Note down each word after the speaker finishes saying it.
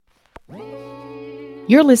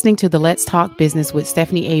You're listening to the Let's Talk Business with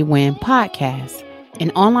Stephanie A. Wynn podcast,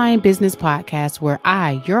 an online business podcast where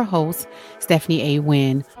I, your host, Stephanie A.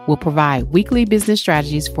 Wynn, will provide weekly business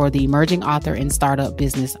strategies for the emerging author and startup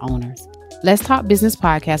business owners. Let's Talk Business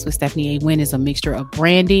podcast with Stephanie A. Wynn is a mixture of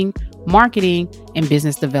branding, marketing, and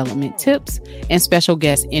business development tips and special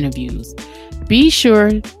guest interviews. Be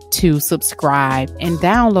sure to subscribe and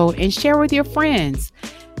download and share with your friends.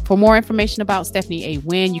 For more information about Stephanie A.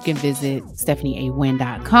 Wynn, you can visit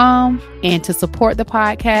stephanieawynn.com. And to support the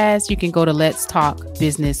podcast, you can go to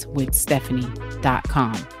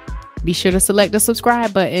letstalkbusinesswithstephanie.com. Be sure to select the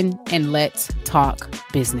subscribe button and let's talk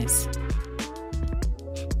business.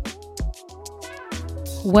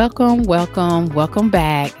 Welcome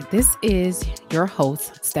back. This is your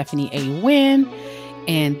host, Stephanie A. Wynn.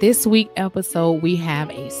 And this week's episode, we have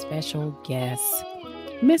a special guest,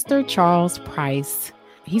 Mr. Charles Price.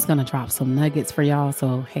 He's going to drop some nuggets for y'all.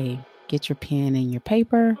 So, hey, get your pen and your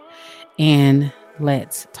paper and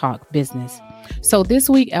let's talk business. So this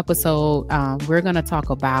week episode, we're going to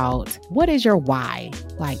talk about what is your why?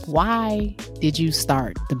 Like, why did you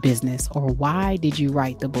start the business or why did you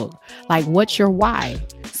write the book? Like, what's your why?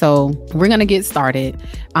 So we're going to get started.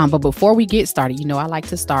 But before we get started, I like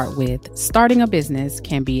to start with starting a business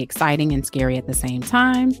can be exciting and scary at the same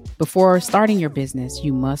time. Before starting your business,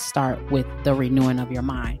 you must start with the renewing of your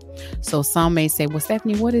mind. So some may say, well,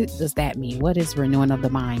 Stephanie, does that mean? What does renewing of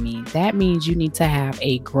the mind mean? That means you need to have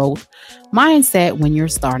a growth mindset when you're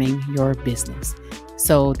starting your business.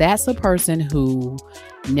 So that's a person who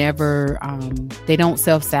never, they don't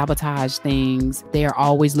self-sabotage things. They're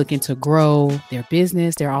always looking to grow their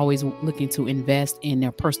business. They're always looking to invest in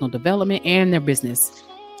their personal development and their business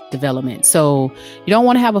development. So you don't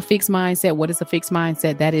want to have a fixed mindset. What is a fixed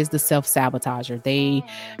mindset? That is the self-sabotager. They,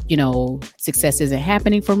 success isn't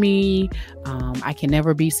happening for me. I can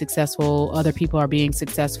never be successful. Other people are being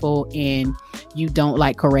successful and you don't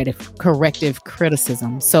like corrective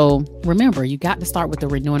criticism. So remember, you got to start with the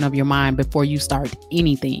renewing of your mind before you start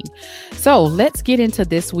anything. So let's get into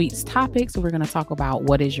this week's topic. So we're going to talk about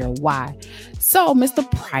what is your why. So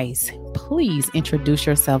Mr. Price, please introduce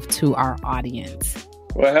yourself to our audience.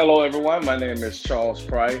 Well, hello, everyone. My name is Charles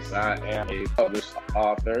Price. I am a published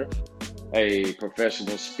author, a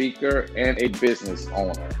professional speaker, and a business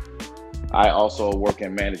owner. I also work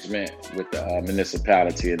in management with the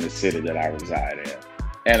municipality in the city that I reside in.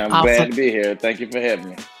 And I'm glad to be here. Thank you for having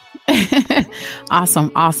me.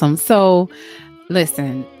 Awesome. So,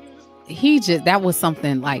 listen, that was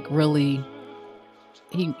something like really,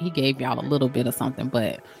 he gave y'all a little bit of something,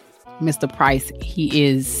 but Mr. Price, he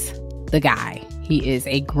is the guy. He is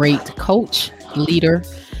a great coach, leader,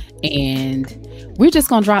 and we're just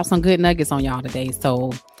going to drop some good nuggets on y'all today.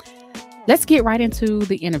 So let's get right into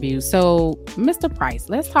the interview. So Mr. Price,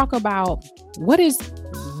 let's talk about what is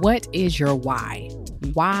your why?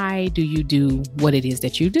 Why do you do what it is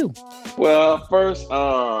that you do? Well, first,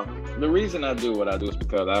 the reason I do what I do is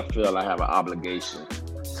because I feel I have an obligation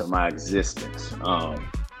to my existence.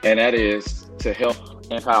 And that is to help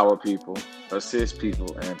empower people, assist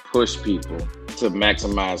people, and push people to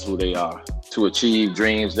maximize who they are, to achieve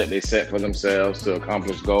dreams that they set for themselves, to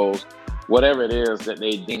accomplish goals, whatever it is that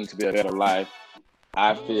they deem to be a better life.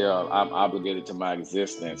 I feel I'm obligated to my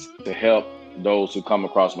existence to help those who come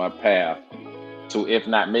across my path to, if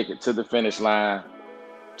not make it to the finish line,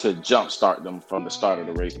 to jumpstart them from the start of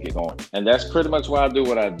the race to get going. And that's pretty much why I do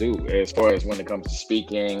what I do as far as when it comes to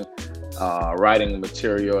speaking, writing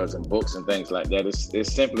materials and books and things like that.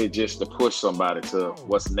 It's simply just to push somebody to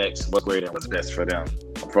what's next, what's great, and what's best for them.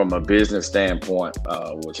 From a business standpoint,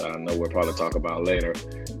 which I know we'll probably talk about later,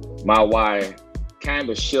 my why kind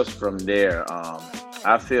of shifts from there.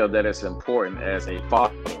 I feel that it's important as a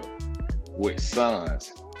father with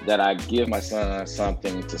sons that I give my sons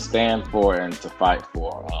something to stand for and to fight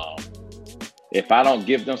for. If I don't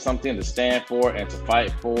give them something to stand for and to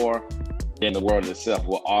fight for, then the world itself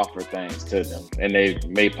will offer things to them, and they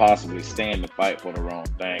may possibly stand and fight for the wrong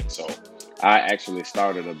thing. So I actually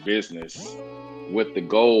started a business with the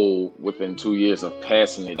goal within 2 years of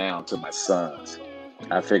passing it down to my sons.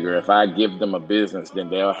 I figure if I give them a business, then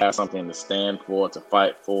they'll have something to stand for, to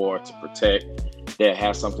fight for, to protect. They'll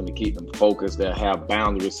have something to keep them focused. They'll have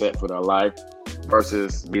boundaries set for their life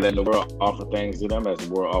versus me letting the world offer things to them as the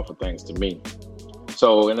world offers things to me.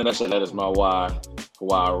 So in a nutshell, that is my why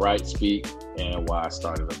I write, speak, and why I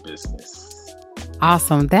started a business.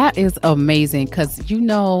 Awesome. That is amazing because,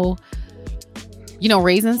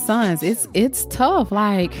 raising sons, it's tough.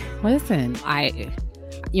 Like, listen, I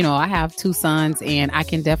have 2 sons and I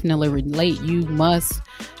can definitely relate. You must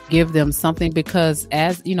give them something because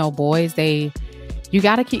as, boys, they you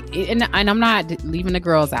got to keep, and I'm not leaving the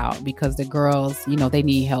girls out, because the girls, they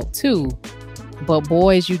need help too. But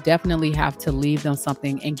boys, you definitely have to leave them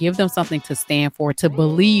something and give them something to stand for, to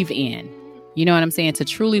believe in. You know what I'm saying? To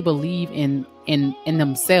truly believe in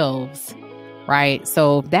themselves, right?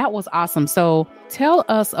 So that was awesome. So tell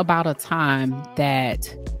us about a time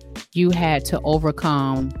that you had to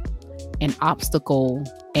overcome an obstacle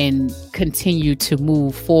and continue to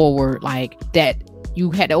move forward, like that you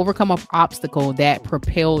had to overcome an obstacle that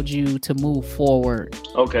propelled you to move forward.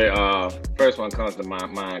 Okay, first one comes to my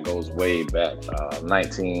mind goes way back,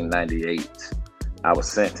 1998. I was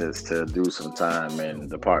sentenced to do some time in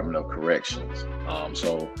Department of Corrections.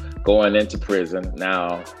 So going into prison,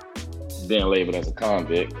 now being labeled as a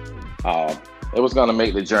convict, it was going to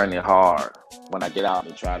make the journey hard when I get out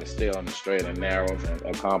and try to stay on the straight and narrow and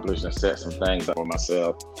accomplish and set some things up for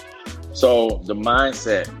myself. So the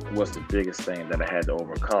mindset was the biggest thing that I had to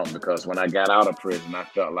overcome, because when I got out of prison, I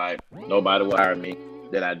felt like nobody would hire me,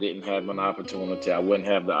 that I didn't have an opportunity, I wouldn't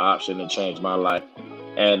have the option to change my life.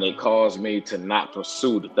 And it caused me to not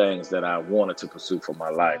pursue the things that I wanted to pursue for my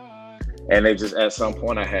life. And it just, at some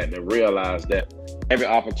point, I had to realize that every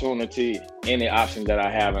opportunity, any option that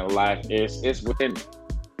I have in life is within me.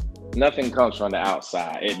 Nothing comes from the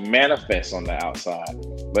outside. It manifests on the outside,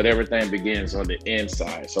 but everything begins on the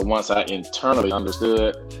inside. So once I internally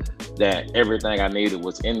understood that everything I needed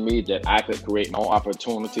was in me, that I could create my own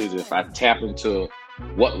opportunities if I tap into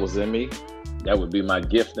what was in me, that would be my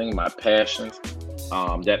gifting, my passions,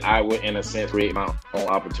 that I would, in a sense, create my own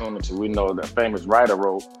opportunity. We know the famous writer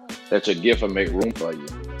wrote that your gift will make room for you.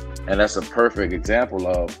 And that's a perfect example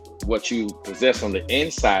of what you possess on the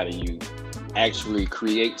inside of you actually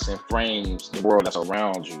creates and frames the world that's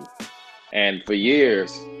around you. And for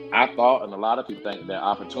years, I thought, and a lot of people think, that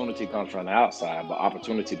opportunity comes from the outside, but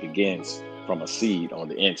opportunity begins from a seed on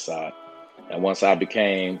the inside. And once I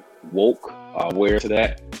became woke, aware to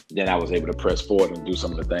that, then I was able to press forward and do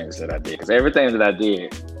some of the things that I did. Because everything that I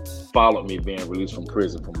did followed me being released from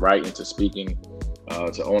prison, from writing to speaking,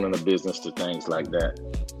 to owning a business, to things like that.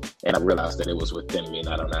 And I realized that it was within me,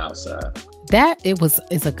 not on the outside. That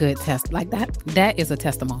is a good test. Like that is a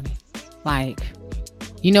testimony. Like,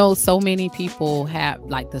 so many people have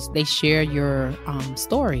like this, they share your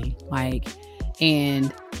story, like,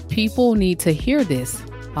 and people need to hear this.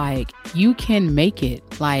 Like, you can make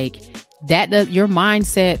it. Like that, your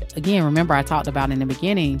mindset, again, remember I talked about in the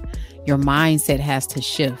beginning, your mindset has to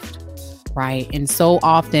shift, right? And so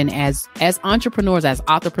often as entrepreneurs, as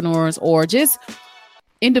entrepreneurs, or just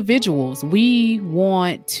individuals, we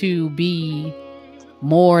want to be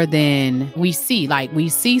more than we see. Like, we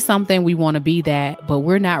see something, we want to be that, but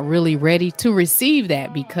we're not really ready to receive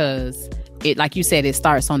that, because it, like you said, it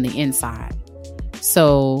starts on the inside.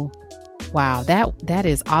 So, wow, that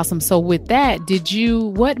is awesome. So with that,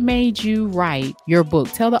 what made you write your book?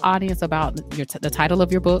 Tell the audience about the title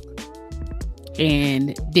of your book.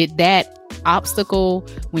 And did that obstacle,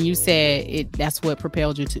 when you said it, that's what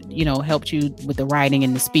propelled you to, helped you with the writing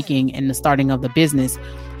and the speaking and the starting of the business,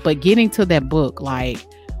 but getting to that book, like,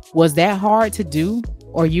 was that hard to do?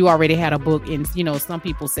 Or you already had a book in, some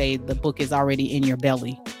people say the book is already in your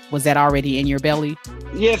belly. Was that already in your belly?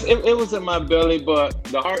 Yes, it was in my belly, but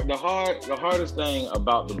the hardest thing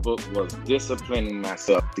about the book was disciplining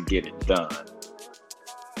myself to get it done.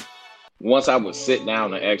 Once I would sit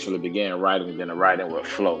down and actually begin writing, then the writing would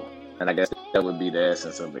flow. And I guess that would be the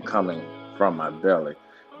essence of it coming from my belly.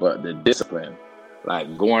 But the discipline,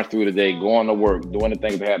 like going through the day, going to work, doing the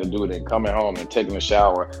things I had to do, then coming home and taking a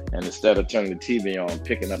shower, and instead of turning the TV on,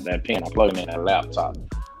 picking up that pen and plugging in that laptop.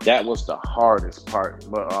 That was the hardest part.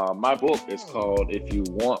 But my book is called If You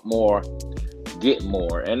Want More, Get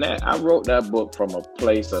More. And I wrote that book from a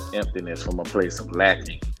place of emptiness, from a place of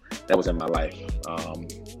lacking that was in my life.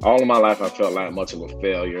 All of my life, I felt like much of a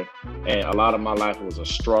failure. And a lot of my life was a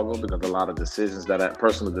struggle, because a lot of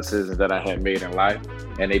personal decisions that I had made in life,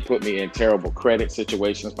 and they put me in terrible credit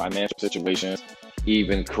situations, financial situations,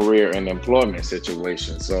 even career and employment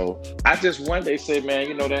situations. So I just one day said,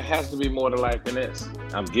 man, there has to be more to life than this.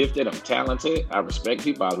 I'm gifted, I'm talented, I respect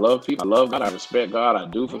people, I love people, I love God, I respect God, I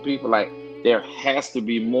do for people. Like, there has to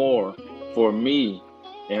be more for me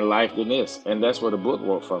in life than this. And that's where the book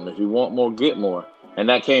wrote from. If you want more, get more. And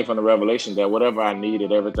that came from the revelation that whatever I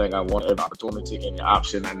needed, everything I wanted, every opportunity, any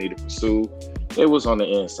option I needed to pursue, it was on the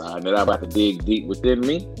inside. That I had to dig deep within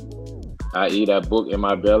me, i.e. that book in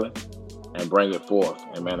my belly, and bring it forth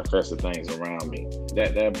and manifest the things around me.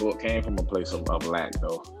 That book came from a place of lack,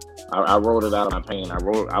 though. I wrote it out of my pain.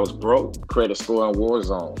 I was broke, credit score in war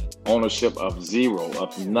zone, ownership of zero,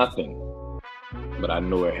 of nothing. But I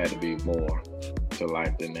knew it had to be more to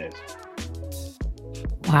life than this.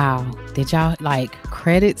 Wow. Did y'all like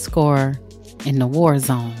credit score in the war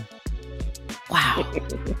zone? Wow.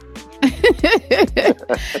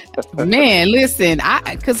 Man, listen,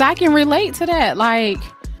 because I can relate to that. Like,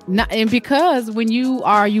 and because when you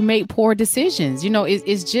make poor decisions,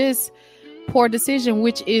 it's just poor decision,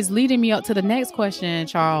 which is leading me up to the next question,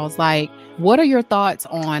 Charles. Like, what are your thoughts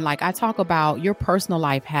on, like, I talk about your personal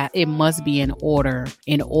life, it must be in order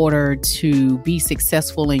to be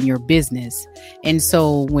successful in your business. And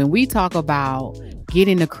so when we talk about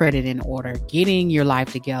getting the credit in order, getting your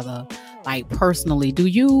life together, like personally,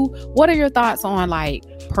 what are your thoughts on like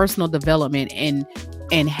personal development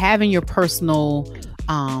and having your personal,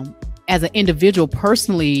 as an individual,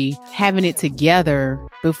 personally having it together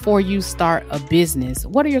before you start a business?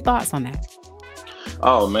 What are your thoughts on that?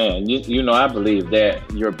 Oh man, I believe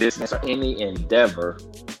that your business or any endeavor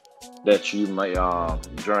that you may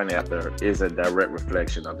journey after is a direct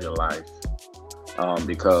reflection of your life.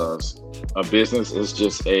 Because a business is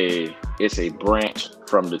just it's a branch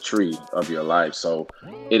from the tree of your life. So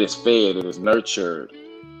it is fed, it is nurtured,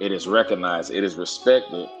 it is recognized, it is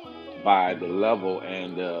respected by the level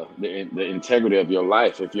and the integrity of your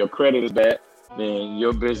life. If your credit is bad, then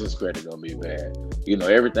your business credit gonna be bad.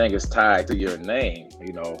 Everything is tied to your name.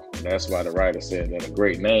 That's why the writer said that a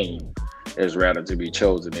great name is rather to be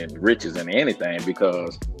chosen than riches and anything,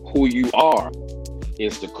 because who you are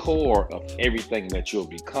is the core of everything that you'll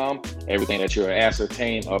become, everything that you'll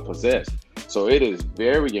ascertain or possess. So it is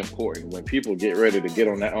very important when people get ready to get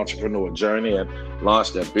on that entrepreneurial journey and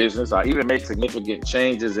launch their business or even make significant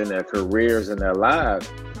changes in their careers and their lives,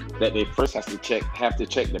 that they first have to check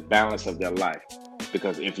the balance of their life.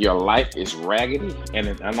 Because if your life is raggedy,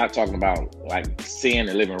 and I'm not talking about like sin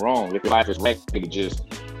and living wrong, if your life is raggedy, just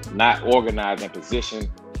not organized and positioned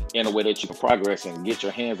in a way that you can progress and get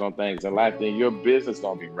your hands on things in life, then your business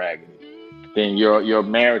gonna be raggedy. Then your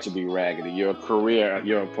marriage will be raggedy. Your career,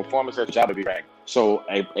 your performance at your job will be raggedy. So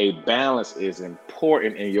a balance is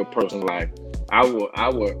important in your personal life. I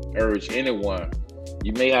would urge anyone.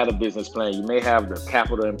 You may have a business plan, you may have the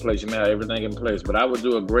capital in place, you may have everything in place, but I would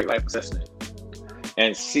do a great life assessment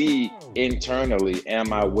and see internally,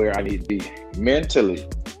 am I where I need to be? Mentally,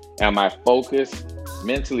 am I focused?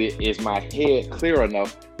 Mentally, is my head clear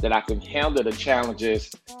enough that I can handle the challenges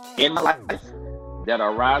in my life that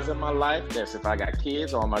arise in my life? That's if I got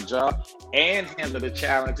kids or my job, and handle the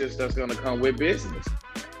challenges that's going to come with business.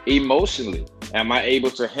 Emotionally, am I able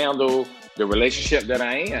to handle the relationship that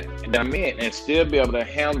I'm in, and still be able to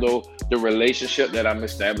handle the relationship that I'm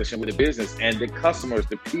establishing with the business and the customers,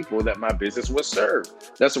 the people that my business will serve?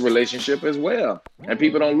 That's a relationship as well. And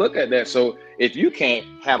people don't look at that. So if you can't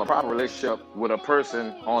have a proper relationship with a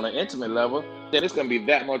person on an intimate level, then it's going to be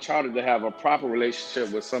that much harder to have a proper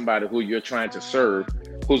relationship with somebody who you're trying to serve,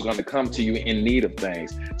 who's going to come to you in need of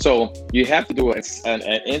things. So you have to do an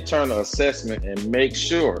internal assessment and make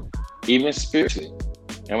sure, even spiritually.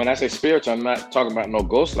 And when I say spiritual, I'm not talking about no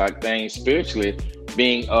ghost-like things. Spiritually,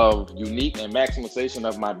 being of unique and maximization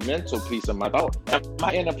of my mental peace of my thought. Am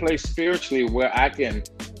I in a place spiritually where I can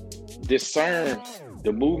discern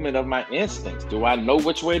the movement of my instincts? Do I know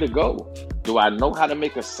which way to go? Do I know how to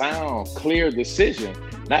make a sound, clear decision,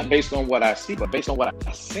 not based on what I see, but based on what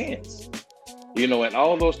I sense? And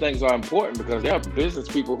all those things are important, because there are business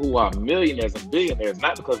people who are millionaires and billionaires,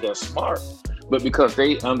 not because they're smart, but because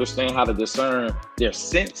they understand how to discern their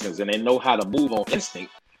senses and they know how to move on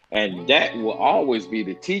instinct. And that will always be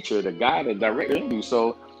the teacher, the guide, the director in you.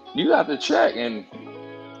 So you have to check, and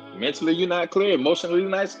mentally you're not clear, emotionally you're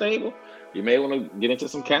not stable. You may want to get into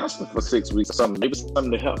some counseling for 6 weeks or something, maybe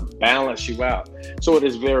something to help balance you out. So it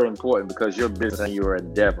is very important, because your business and your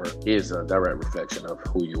endeavor is a direct reflection of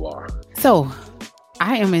who you are. So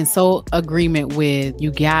I am in so agreement with,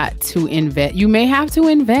 you got to invest. You may have to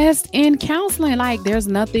invest in counseling. Like, there's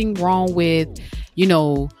nothing wrong with,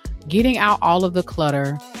 getting out all of the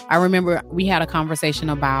clutter. I remember we had a conversation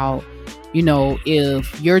about,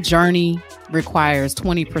 if your journey requires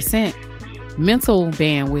 20% mental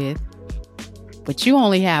bandwidth, but you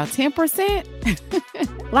only have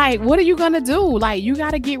 10%, like, what are you going to do? Like, you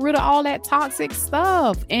got to get rid of all that toxic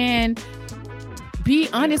stuff and be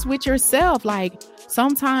honest with yourself. Like,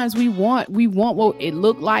 sometimes we want what it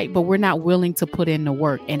looked like, but we're not willing to put in the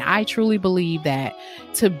work. And I truly believe that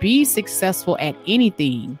to be successful at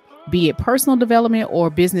anything, be it personal development or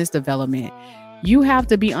business development, you have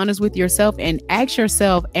to be honest with yourself and ask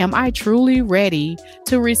yourself, am I truly ready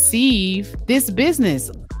to receive this business?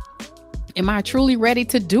 Am I truly ready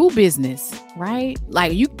to do business? Right?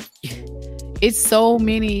 Like, it's so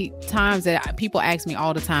many times that people ask me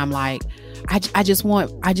all the time, like, I just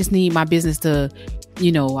need my business to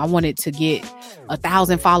I wanted to get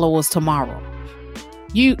 1,000 followers tomorrow.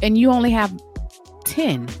 You only have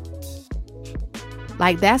 10.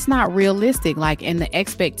 Like, that's not realistic. Like, and the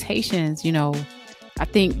expectations, I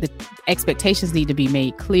think the expectations need to be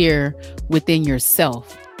made clear within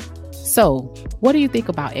yourself. So what do you think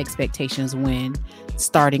about expectations when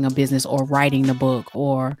starting a business or writing the book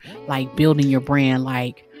or like building your brand?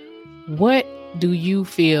 Like, what do you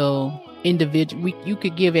feel you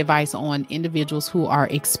could give advice on individuals who are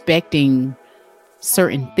expecting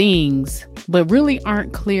certain things, but really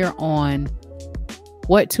aren't clear on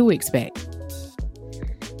what to expect?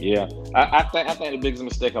 Yeah, I think the biggest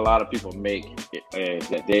mistake a lot of people make is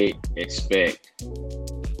that they expect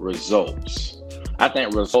results. I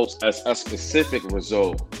think results, a specific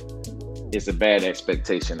result, is a bad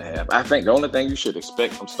expectation to have. I think the only thing you should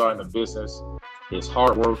expect from starting a business is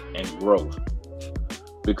hard work and growth.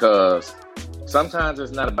 Because sometimes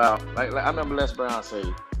it's not about, like I remember Les Brown say,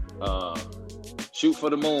 shoot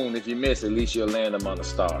for the moon. If you miss, at least you'll land among the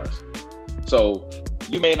stars. So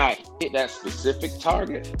you may not hit that specific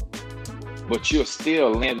target, but you'll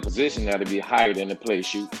still land in a position that'll be higher than the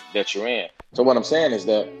place that you're in. So what I'm saying is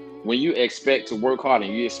that when you expect to work hard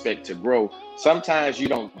and you expect to grow, sometimes you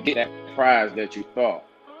don't get that prize that you thought.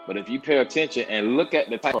 But if you pay attention and look at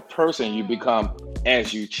the type of person you become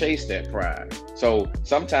as you chase that prize. So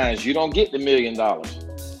sometimes you don't get the $1 million,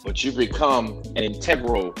 but you become an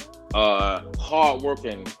integral,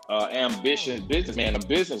 hardworking, ambitious businessman, a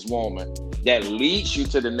businesswoman that leads you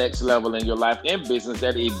to the next level in your life in business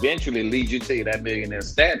that eventually leads you to that millionaire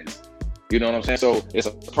status. You know what I'm saying? So it's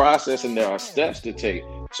a process and there are steps to take.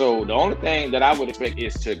 So the only thing that I would expect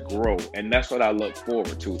is to grow. And that's what I look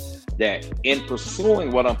forward to. That in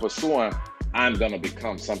pursuing what I'm pursuing, I'm going to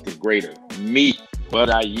become something greater. Me,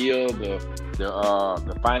 whether I yield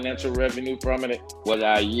the financial revenue from it, whether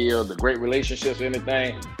I yield the great relationships or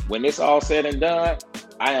anything, when it's all said and done,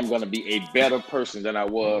 I am going to be a better person than I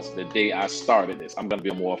was the day I started this. I'm going to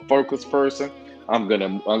be a more focused person. I'm going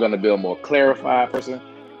to be a more clarified person.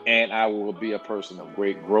 And I will be a person of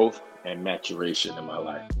great growth and maturation in my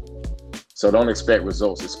life. So don't expect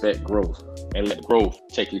results, expect growth, and let growth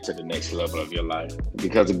take you to the next level of your life.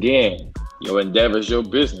 Because again, your endeavors, your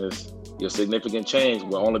business, your significant change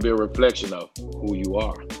will only be a reflection of who you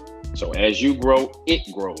are. So as you grow, it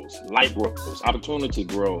grows, life grows, opportunity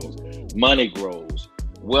grows, money grows,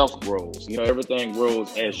 wealth grows. Everything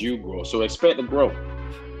grows as you grow. So expect the growth.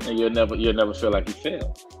 And you'll never feel like you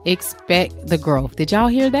failed. Expect the growth. Did y'all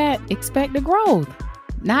hear that? Expect the growth.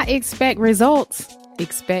 Not expect results.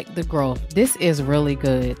 Expect the growth. This is really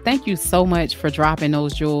good. Thank you so much for dropping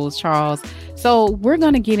those jewels, Charles. So we're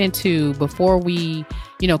going to get into, before we,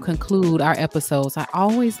 conclude our episodes, I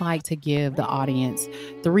always like to give the audience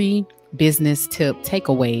 3 business tip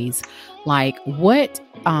takeaways. Like what,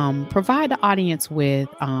 provide the audience with,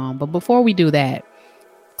 but before we do that,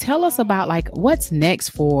 tell us about like what's next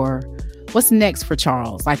for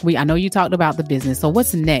Charles. Like I know you talked about the business. So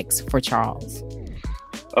what's next for Charles?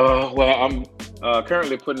 Well, I'm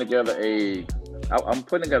currently putting together a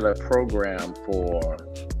program for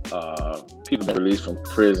people that are released from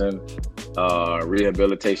prison,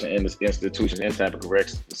 rehabilitation institutions, any type of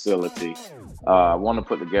corrections facility. I want to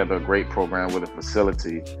put together a great program with a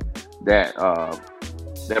facility that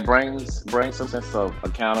brings some sense of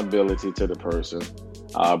accountability to the person.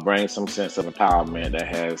 Bring some sense of empowerment, that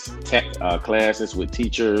has classes with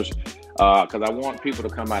teachers, because I want people to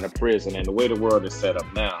come out of prison, and the way the world is set up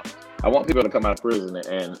now, I want people to come out of prison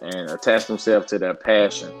and attach themselves to their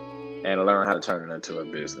passion and learn how to turn it into a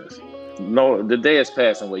business. No, the day is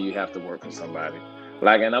passing where you have to work for somebody.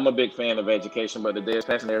 And I'm a big fan of education, but the day is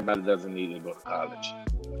passing everybody doesn't need to go to college.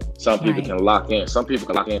 Some people can lock in. Some people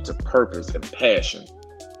can lock into purpose and passion.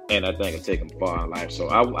 And I think it take them far in life. So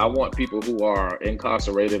I want people who are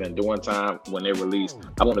incarcerated and doing time when they're released,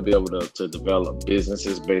 I want to be able to develop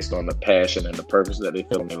businesses based on the passion and the purpose that they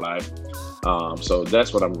feel in their life. So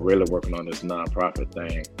that's what I'm really working on, this nonprofit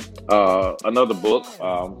thing. Another book,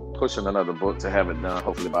 pushing another book to have it done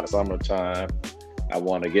hopefully by the summertime. I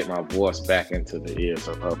want to get my voice back into the ears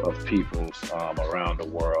of people around the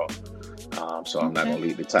world. So I'm not going to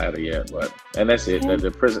leave the title yet, and that's it. Okay.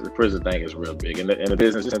 The prison thing is real big, and the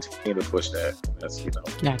business is continue to push that. That's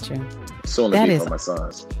Gotcha. Soon to be for my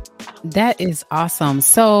sons. That is awesome.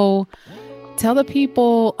 So tell the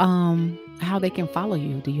people how they can follow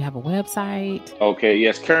you. Do you have a website? Okay.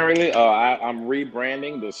 Yes. Currently, I'm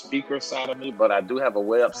rebranding the speaker side of me, but I do have a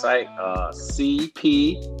website.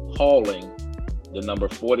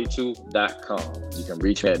 cphauling42.com. You can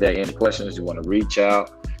reach me at that. Any questions you want to reach out.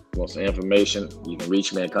 Want some information, you can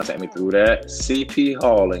reach me and contact me through that.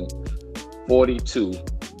 cphauling42.com.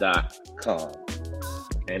 Hotline42.com.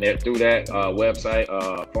 And through that website,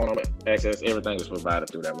 phone number, access, everything is provided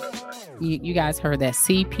through that website. You guys heard that,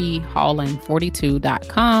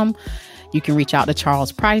 cphotline42.com. You can reach out to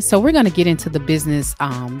Charles Price. So we're going to get into the business,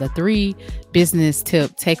 the 3 business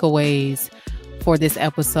tip takeaways for this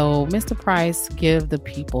episode. Mr. Price, give the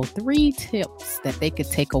people 3 tips that they could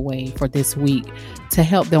take away for this week to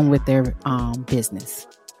help them with their business.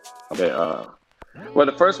 Okay. Well,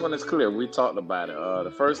 the first one is clear. We talked about it.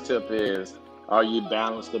 The first tip is, are you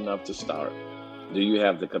balanced enough to start? Do you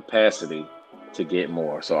have the capacity to get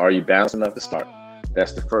more? So are you balanced enough to start?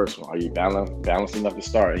 That's the first one. Are you balanced enough to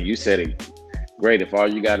start? And you said it great. If all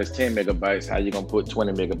you got is 10 megabytes, how you going to put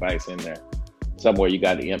 20 megabytes in there? Somewhere you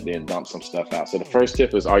got to empty and dump some stuff out. So the first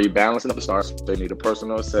tip is, are you balanced enough to start? So you need a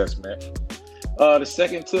personal assessment. The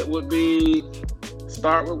second tip would be,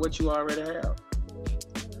 start with what you already have.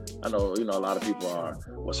 I know, a lot of people are,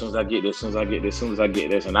 well, as soon as I get this, and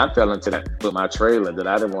I fell into that with my trailer, that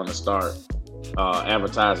I didn't want to start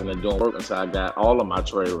advertising and doing work until I got all of my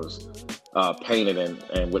trailers painted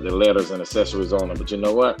and with the letters and accessories on them. But you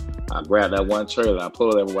know what? I grabbed that one trailer, I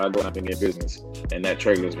pull it everywhere I go, I've been in business, and that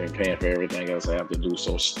trailer's been paying for everything else I have to do.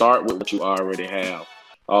 So start with what you already have.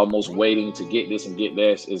 Almost waiting to get this and get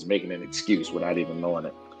that is making an excuse without even knowing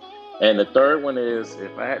it. And the third one is,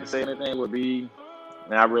 if I had to say anything, would be,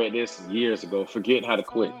 and I read this years ago, forget how to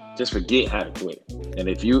quit. Just forget how to quit. And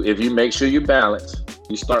if you make sure you balance,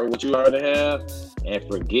 you start with what you already have, and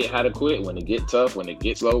forget how to quit when it gets tough, when it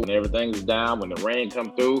gets slow, when everything's down, when the rain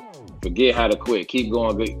come through. Forget how to quit. Keep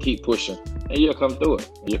going, keep pushing, and you'll come through it.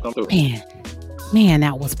 Man,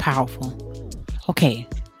 that was powerful. Okay,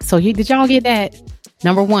 so did y'all get that?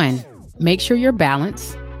 Number 1, make sure you're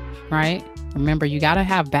balanced, right? Remember, you got to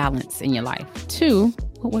have balance in your life. 2,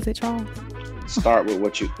 what was it, Charles? Start with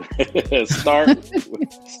what you start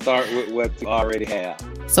with what you already have.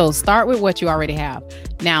 So start with what you already have.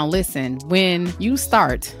 Now, listen, when you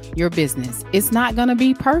start your business, it's not going to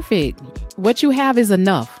be perfect. What you have is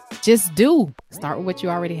enough. Just start with what you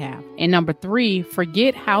already have. And number 3,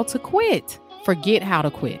 forget how to quit. Forget how to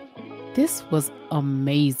quit. This was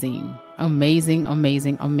amazing.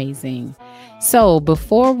 Amazing. So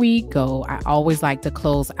before we go, I always like to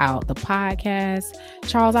close out the podcast.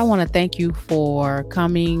 Charles, I want to thank you for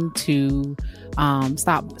coming to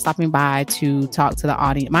stopping by to talk to the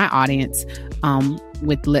audience, my audience,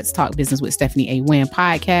 with Let's Talk Business with Stephanie A. Wynn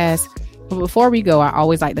podcast. But before we go, I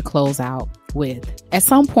always like to close out with, at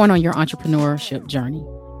some point on your entrepreneurship journey,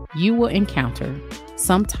 you will encounter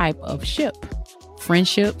some type of ship,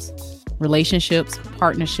 friendships, relationships,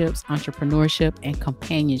 partnerships, entrepreneurship, and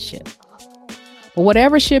companionship. But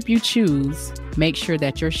whatever ship you choose, make sure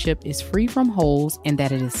that your ship is free from holes and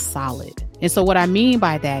that it is solid. And so what I mean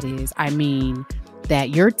by that is, I mean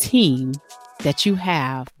that your team that you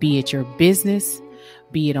have, be it your business,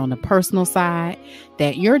 be it on the personal side,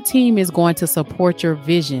 that your team is going to support your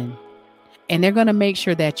vision, and they're going to make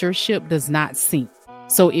sure that your ship does not sink.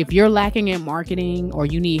 So if you're lacking in marketing or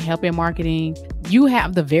you need help in marketing, you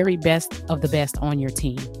have the very best of the best on your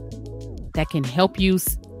team that can help you,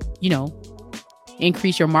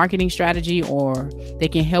 increase your marketing strategy, or they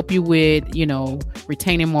can help you with,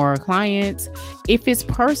 retaining more clients. If it's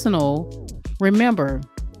personal, remember,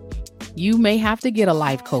 you may have to get a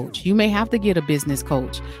life coach. You may have to get a business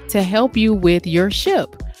coach to help you with your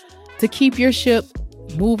ship, to keep your ship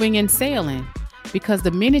moving and sailing. Because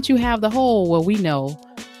the minute you have the hole, well, we know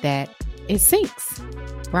that it sinks,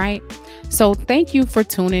 right? So thank you for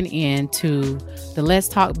tuning in to the Let's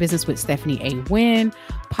Talk Business with Stephanie A. Wynn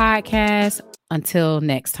podcast. Until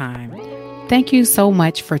next time. Thank you so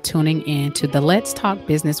much for tuning in to the Let's Talk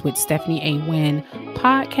Business with Stephanie A. Wynn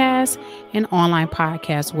podcast, an online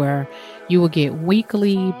podcast where you will get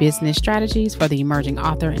weekly business strategies for the emerging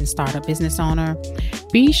author and startup business owner.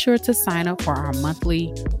 Be sure to sign up for our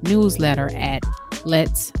monthly newsletter at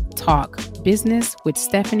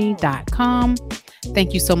letstalkbusinesswithstephanie.com.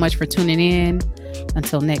 Thank you so much for tuning in.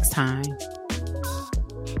 Until next time.